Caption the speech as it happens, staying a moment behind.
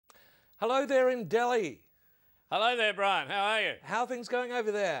Hello there in Delhi. Hello there, Bryan. How are you? How are things going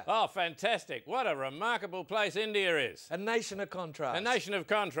over there? Oh, fantastic. What a remarkable place India is. A nation of contrast. A nation of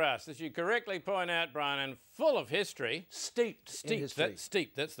contrast, as you correctly point out, Bryan, and full of history. Steeped in history.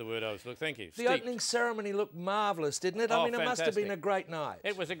 Steeped, that's the word I was looking for. Thank you. The opening ceremony looked marvellous, didn't it? Oh, I mean, it must have fantastic. been a great night.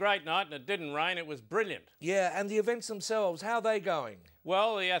 It was a great night and it didn't rain. It was brilliant. Yeah, and the events themselves, how are they going?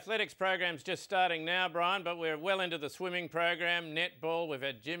 Well, the athletics program's just starting now, Bryan, but we're well into the swimming program, netball, we've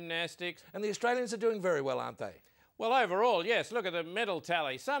had gymnastics. And the Australians are doing very well, aren't they? Well, overall, yes. Look at the medal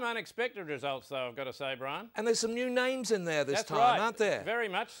tally. Some unexpected results, though, I've got to say, Bryan. And there's some new names in there this That's time, right. aren't there? Very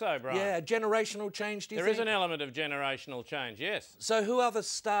much so, Bryan. Yeah, generational change, do you think? There is an element of generational change, yes. So who are the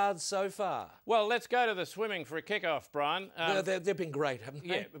stars so far? Well, let's go to the swimming for a kick-off, Bryan. They've been great, haven't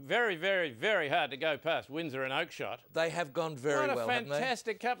they? Yeah, very, very, very hard to go past Windsor and Oakshott. They have gone very well, haven't they? What a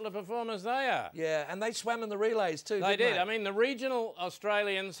fantastic couple of performers they are. Yeah, and they swam in the relays too, They didn't did. I mean, the regional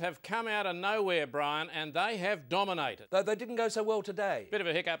Australians have come out of nowhere, Bryan, and they have dominated. Though they didn't go so well today. Bit of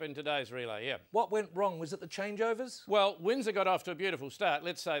a hiccup in today's relay, yeah. What went wrong? Was it the changeovers? Well, Windsor got off to a beautiful start.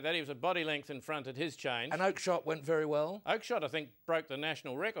 Let's say that. He was a body length in front at his change. And Oakshott went very well. Oakshott, I think, broke the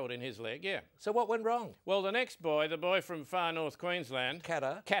national record in his leg, yeah. So what went wrong? Well, the next boy, the boy from far north Queensland...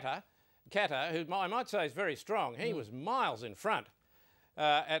 Katta, who I might say is very strong. He was miles in front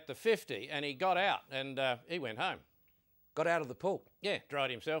at the 50 and he got out and he went home. Got out of the pool? Yeah,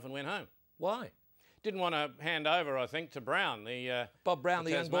 dried himself and went home. Why? Didn't want to hand over, I think, to Brown, the Bob Brown,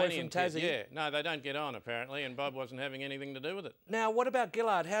 the young boy from Tassie. Yeah, no, they don't get on apparently, and Bob wasn't having anything to do with it. Now, what about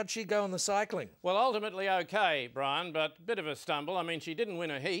Gillard? How'd she go in the cycling? Well, ultimately okay, Bryan, but a bit of a stumble. I mean, she didn't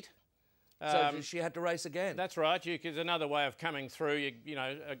win a heat. So she had to race again? That's right. It's another way of coming through, you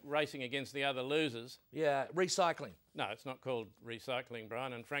know, racing against the other losers. Yeah, recycling. No, it's not called recycling,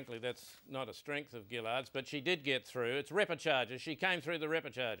 Bryan, and frankly, that's not a strength of Gillard's, but she did get through. It's repecharges. She came through the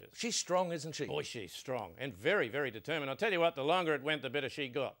repecharges. She's strong, isn't she? Boy, she's strong and very, very determined. I'll tell you what, the longer it went, the better she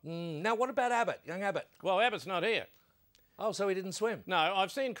got. Now, what about Abbott, young Abbott? Well, Abbott's not here. Oh, so he didn't swim? No,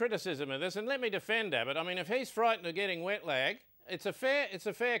 I've seen criticism of this, and let me defend Abbott. I mean, if he's frightened of getting wet lag, it's a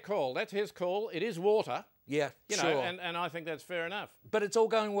fair call. That's his call. It is water. Yeah, you know, sure. And I think that's fair enough. But it's all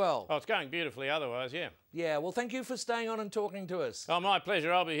going well? Oh, it's going beautifully otherwise, yeah. Yeah, well, thank you for staying on and talking to us. Oh, my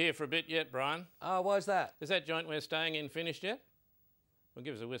pleasure. I'll be here for a bit yet, Bryan. Oh, why's that? Is that joint we're staying in finished yet? Well,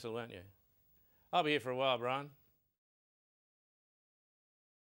 give us a whistle, won't you? I'll be here for a while, Bryan.